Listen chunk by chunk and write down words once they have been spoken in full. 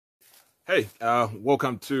Hey,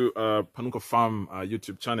 welcome to Panuka Farm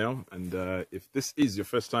YouTube channel. And if this is your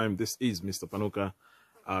first time, this is Mr. Panuka,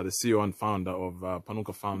 the CEO and founder of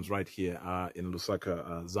Panuka Farms right here in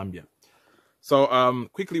Lusaka, Zambia. So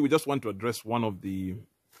quickly, we just want to address one of the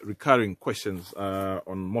recurring questions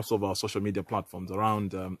on most of our social media platforms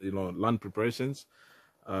around land preparations.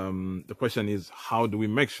 The question is, how do we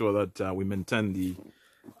make sure that we maintain the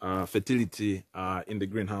fertility in the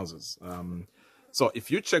greenhouses? So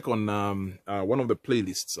if you check on one of the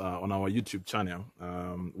playlists on our YouTube channel,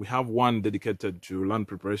 we have one dedicated to land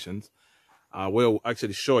preparations, where we'll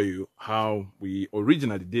actually show you how we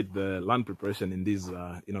originally did the land preparation in these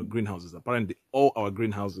greenhouses. Apparently all our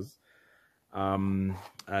greenhouses, just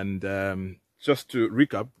to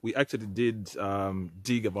recap, we actually did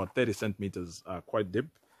dig about 30 centimeters quite deep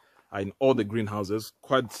in all the greenhouses.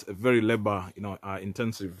 Quite a very labor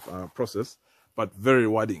intensive process, but very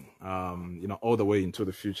rewarding, all the way into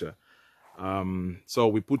the future. So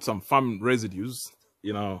we put some farm residues,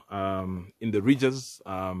 in the ridges,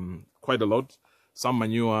 quite a lot, some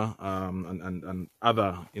manure, and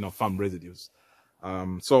other, farm residues.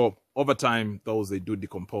 So over time, they do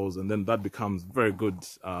decompose, and then that becomes very good,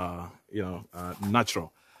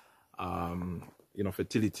 natural,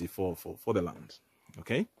 fertility for the land.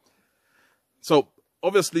 Okay. So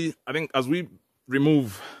obviously, I think as we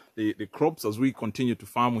remove the crops, as we continue to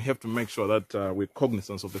farm, we have to make sure that we're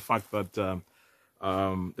cognizant of the fact that the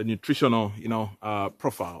nutritional,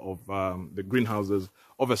 profile of the greenhouses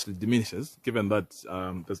obviously diminishes, given that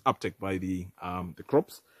there's uptake by the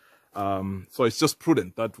crops. So it's just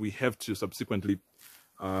prudent that we have to subsequently,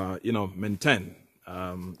 maintain,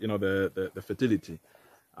 the fertility,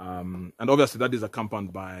 and obviously that is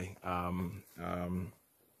accompanied by some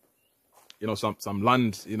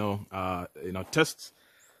land, tests,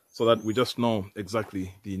 so that we just know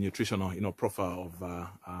exactly the nutritional, profile of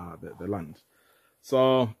the land.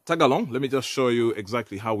 So tag along. Let me just show you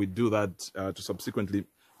exactly how we do that to subsequently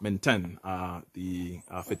maintain the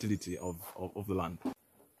fertility of the land.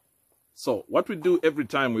 So what we do every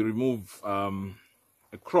time we remove a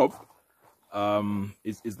crop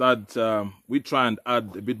is that we try and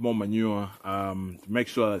add a bit more manure to make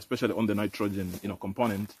sure, especially on the nitrogen,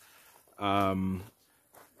 component.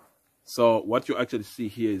 So what you actually see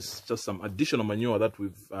here is just some additional manure that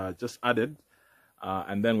we've just added,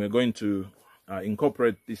 and then we're going to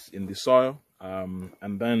incorporate this in the soil,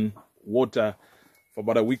 and then water for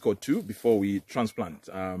about a week or two before we transplant.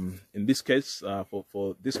 In this case,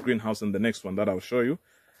 for this greenhouse and the next one that I'll show you,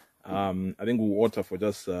 I think we'll water for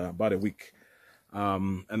just about a week.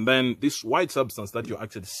 And then this white substance that you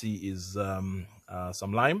actually see is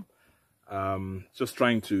some lime. Just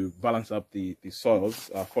trying to balance up the soils,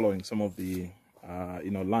 following some of the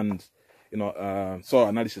land soil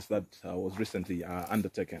analysis that was recently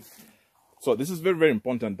undertaken. So this is very, very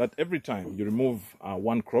important that every time you remove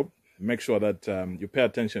one crop, make sure that you pay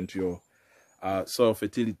attention to your soil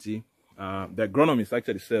fertility. The agronomists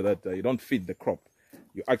actually say that you don't feed the crop,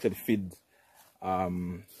 you actually feed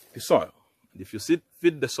the soil. And if you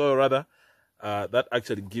feed the soil rather, that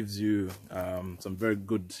actually gives you some very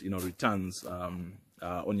good, returns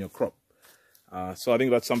on your crop. So I think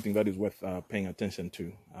that's something that is worth paying attention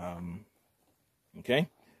to. Okay,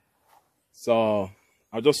 so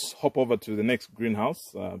I'll just hop over to the next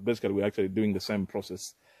greenhouse. Basically, we're actually doing the same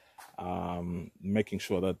process, making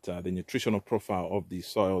sure that the nutritional profile of the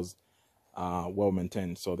soils are well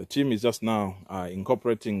maintained. So the team is just now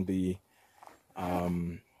incorporating the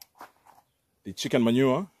chicken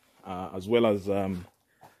manure, as well as the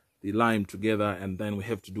lime together, and then we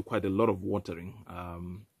have to do quite a lot of watering,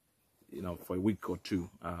 for a week or two.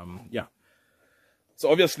 So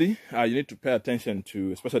obviously, you need to pay attention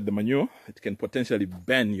to, especially the manure. It can potentially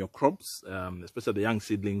burn your crops, especially the young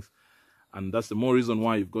seedlings, and that's the more reason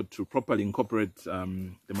why you've got to properly incorporate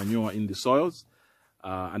the manure in the soils,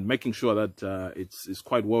 and making sure that it's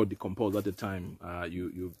quite well decomposed at the time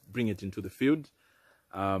you bring it into the field.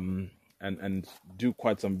 And do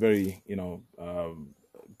quite some very,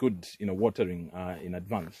 good, watering in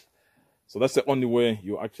advance. So that's the only way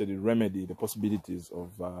you actually remedy the possibilities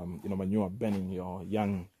of, manure burning your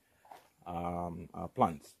young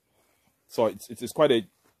plants. So it's quite a,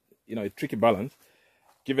 a tricky balance,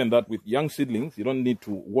 given that with young seedlings, you don't need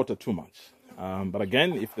to water too much. But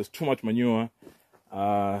again, if there's too much manure,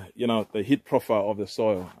 the heat profile of the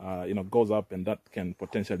soil, goes up, and that can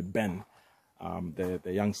potentially burn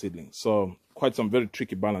the young seedlings. So quite some very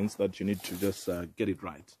tricky balance that you need to just get it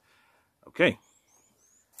right. Okay,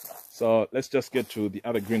 so let's just get to the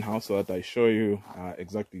other greenhouse so that I show you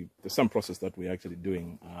exactly the same process that we're actually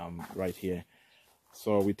doing right here.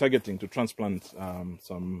 So we're targeting to transplant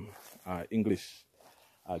some English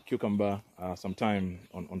cucumber sometime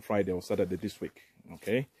on Friday or Saturday this week.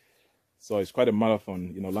 Okay, so it's quite a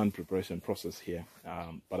marathon, land preparation process here.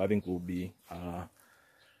 But I think we'll be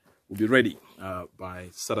ready by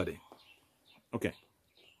Saturday. Okay.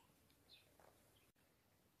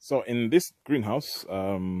 So in this greenhouse,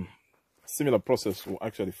 similar process will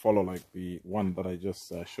actually follow like the one that I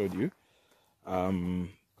just showed you.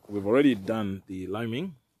 We've already done the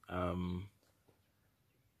liming.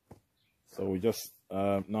 So we're just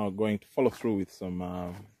now going to follow through with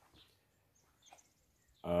some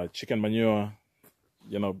chicken manure,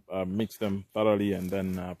 mix them thoroughly, and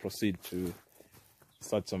then proceed to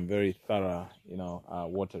start some very thorough,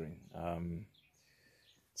 watering.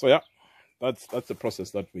 So yeah, that's the process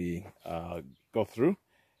that we go through,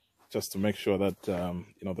 just to make sure that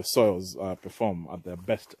the soils perform at their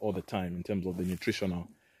best all the time in terms of the nutritional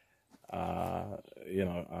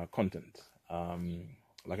content.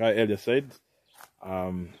 Like I earlier said,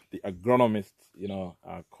 the agronomists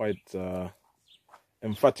quite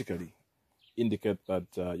emphatically indicate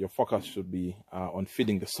that your focus should be on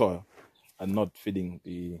feeding the soil and not feeding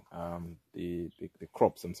the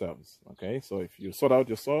crops themselves. Okay, so if you sort out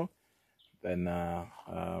your soil, then that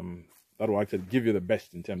will actually give you the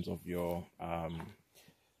best in terms of your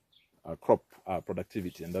crop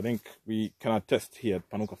productivity. And I think we can attest here at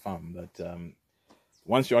Panuka Farm that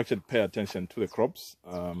once you actually pay attention to the crops,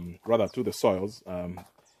 rather to the soils,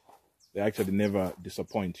 they actually never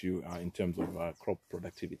disappoint you in terms of crop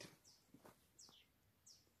productivity.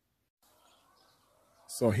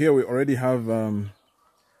 So here we already have the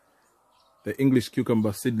English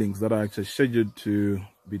cucumber seedlings that are actually scheduled to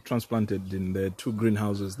be transplanted in the 2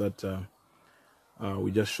 greenhouses that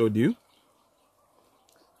we just showed you.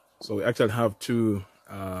 So we actually have 2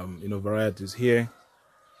 varieties here.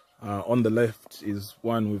 On the left is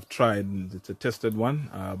one we've tried. It's a tested one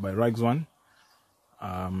by Rags One.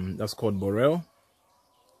 That's called Borel.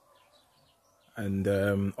 And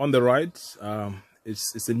on the right,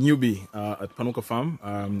 it's a newbie at Panuka Farm.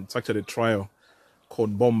 It's actually a trial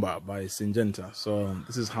called Bomba by Syngenta. So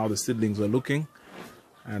this is how the seedlings are looking.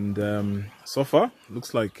 And so far,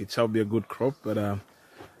 looks like it shall be a good crop. But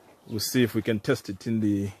we'll see if we can test it in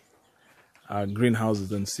the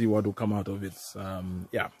greenhouses and see what will come out of it.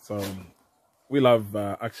 Yeah, so we love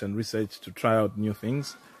action research to try out new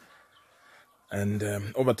things. And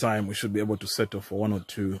over time, we should be able to settle for 1 or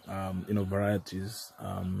 2, varieties.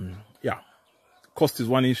 Yeah, cost is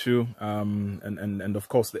one issue, and of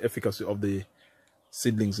course the efficacy of the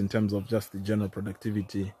seedlings in terms of just the general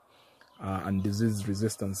productivity and disease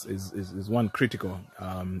resistance is one critical,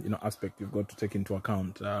 aspect you've got to take into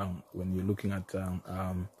account when you're looking at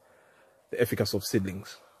the efficacy of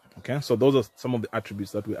seedlings. Okay, so those are some of the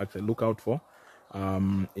attributes that we actually look out for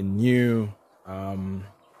in new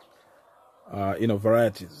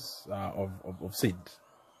varieties of seed.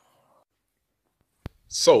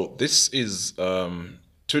 So this is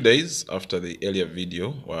 2 days after the earlier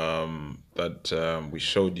video that we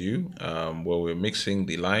showed you, where we're mixing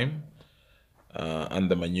the lime and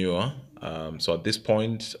the manure. So at this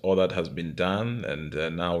point, all that has been done, and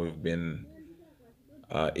now we've been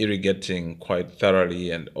irrigating quite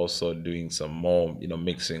thoroughly, and also doing some more,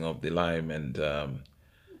 mixing of the lime and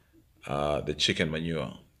the chicken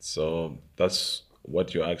manure. So that's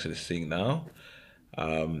what you're actually seeing now.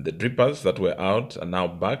 The drippers that were out are now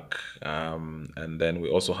back, and then we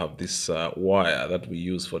also have this wire that we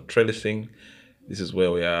use for trellising. This is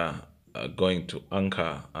where we are going to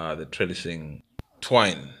anchor the trellising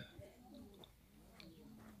twine.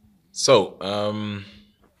 So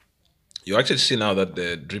you actually see now that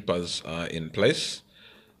the drippers are in place.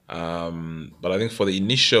 But I think for the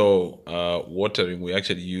initial watering, we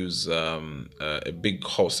actually use a big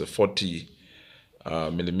hose, a 40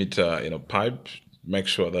 millimeter pipe. Make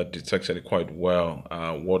sure that it's actually quite well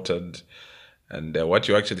watered. And what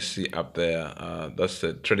you actually see up there, that's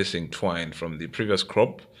the trellising twine from the previous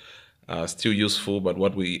crop. Still useful, but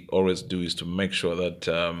what we always do is to make sure that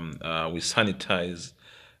we sanitize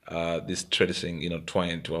this trellising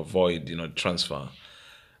twine to avoid transfer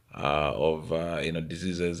of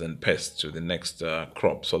diseases and pests to the next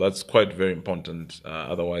crop. So that's quite very important.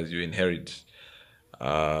 Otherwise, you inherit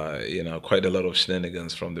quite a lot of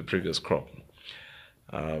shenanigans from the previous crop.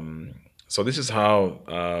 So this is how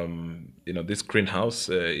this greenhouse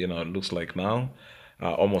looks like now.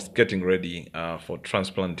 Almost getting ready for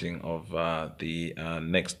transplanting of the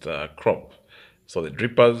next crop. So the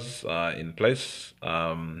drippers are in place.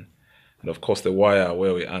 And of course, the wire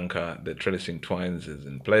where we anchor the trellising twines is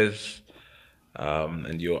in place.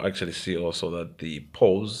 And you'll actually see also that the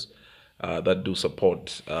poles that do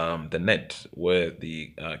support the net where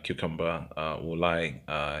the cucumber will lie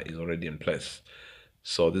is already in place.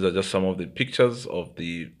 So these are just some of the pictures of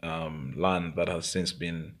the land that has since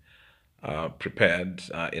been prepared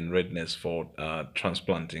in readiness for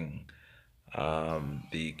transplanting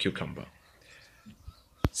the cucumber.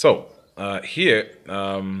 So here,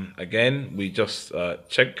 again, we just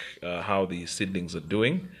check how the seedlings are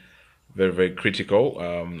doing. Very, very critical.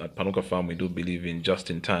 At Panuka Farm, we do believe in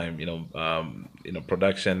just-in-time,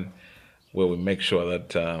 production, where we make sure that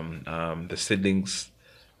the seedlings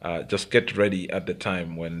just get ready at the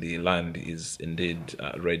time when the land is indeed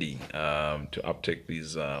ready to uptake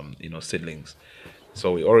these, seedlings.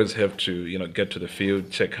 So we always have to, get to the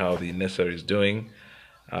field, check how the nursery is doing,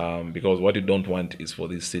 because what you don't want is for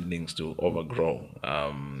these seedlings to overgrow.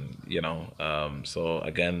 So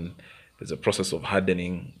again, there's a process of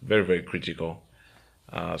hardening, very, very critical.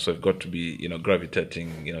 So you've got to be,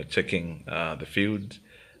 gravitating, checking the field,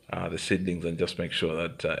 the seedlings, and just make sure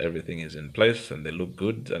that everything is in place and they look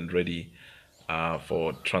good and ready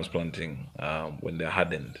for transplanting when they're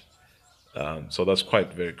hardened. So that's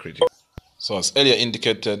quite very critical. So as earlier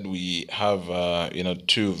indicated, we have,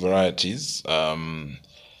 two varieties. And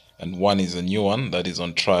one is a new one that is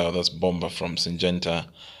on trial. That's Bomba from Syngenta.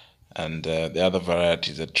 And the other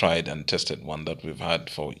variety is a tried and tested one that we've had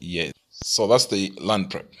for years. So that's the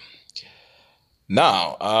land prep.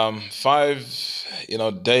 Now,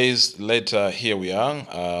 5 days later, here we are.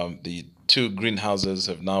 The 2 greenhouses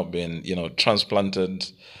have now been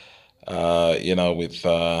transplanted with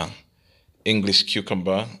English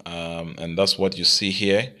cucumber, and that's what you see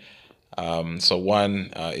here. So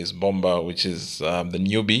one is Bomba, which is the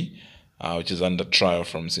newbie, which is under trial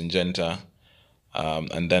from Syngenta,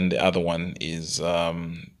 and then the other one is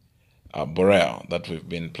Boreal that we've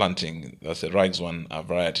been planting. That's a Rigs one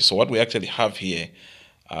variety. So what we actually have here,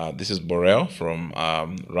 this is Boreal from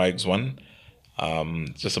Rigs one.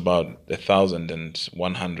 Just about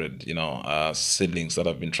 1,100 seedlings that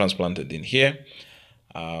have been transplanted in here,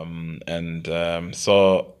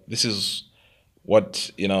 so this is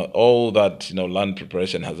what all that land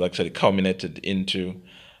preparation has actually culminated into.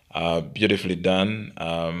 Beautifully done.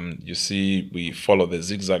 You see, we follow the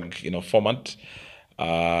zigzag format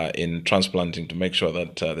in transplanting to make sure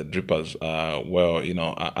that the drippers are well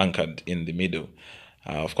are anchored in the middle.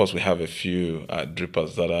 Of course, we have a few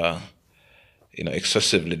drippers that are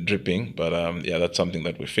excessively dripping, but yeah, that's something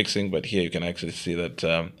that we're fixing. But here you can actually see that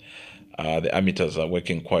the emitters are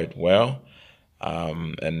working quite well,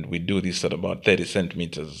 and we do this at about 30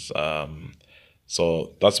 centimeters.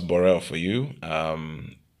 So that's Boreal for you.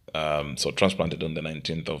 So transplanted on the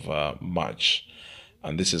 19th of March,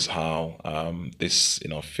 and this is how this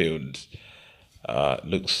field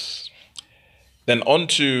looks. Then on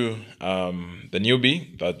to the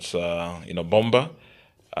newbie, that's Bomba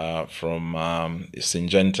from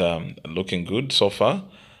Syngenta, looking good so far.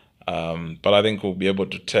 But I think we'll be able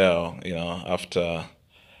to tell, after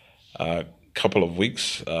a couple of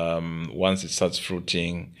weeks, once it starts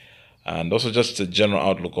fruiting, and also just the general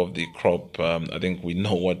outlook of the crop. I think we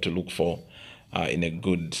know what to look for in a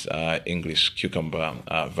good English cucumber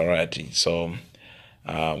variety. So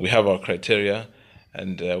we have our criteria,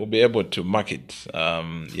 and we'll be able to mark it.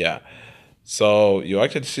 Yeah. So you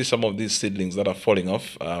actually see some of these seedlings that are falling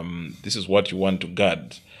off. This is what you want to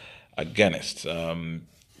guard against. When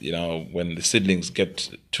the seedlings get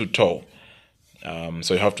too tall.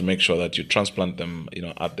 So you have to make sure that you transplant them,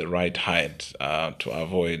 at the right height to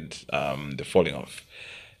avoid the falling off.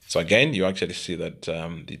 So again, you actually see that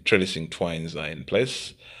the trellising twines are in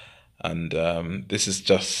place, and this is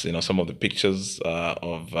just some of the pictures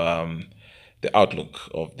of the outlook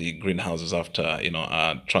of the greenhouses after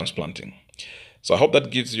transplanting. So I hope that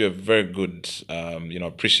gives you a very good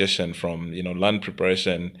appreciation from land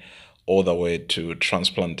preparation all the way to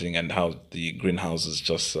transplanting and how the greenhouses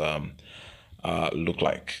just look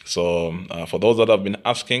like. So for those that have been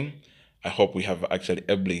asking, I hope we have actually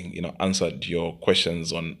ably answered your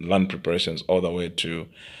questions on land preparations all the way to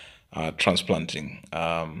transplanting.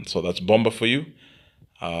 So that's Bomba for you,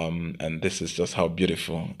 and this is just how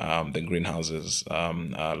beautiful the greenhouses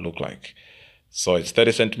look like. So it's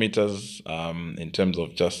 30 centimeters in terms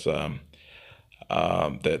of just the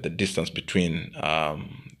distance between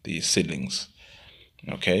the seedlings.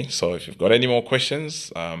 Okay, so if you've got any more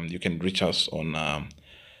questions, you can reach us on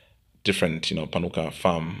different, Panuka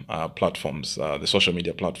Farm platforms, the social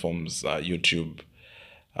media platforms, YouTube,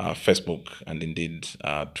 Facebook, and indeed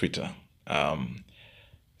Twitter.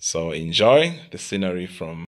 So enjoy the scenery from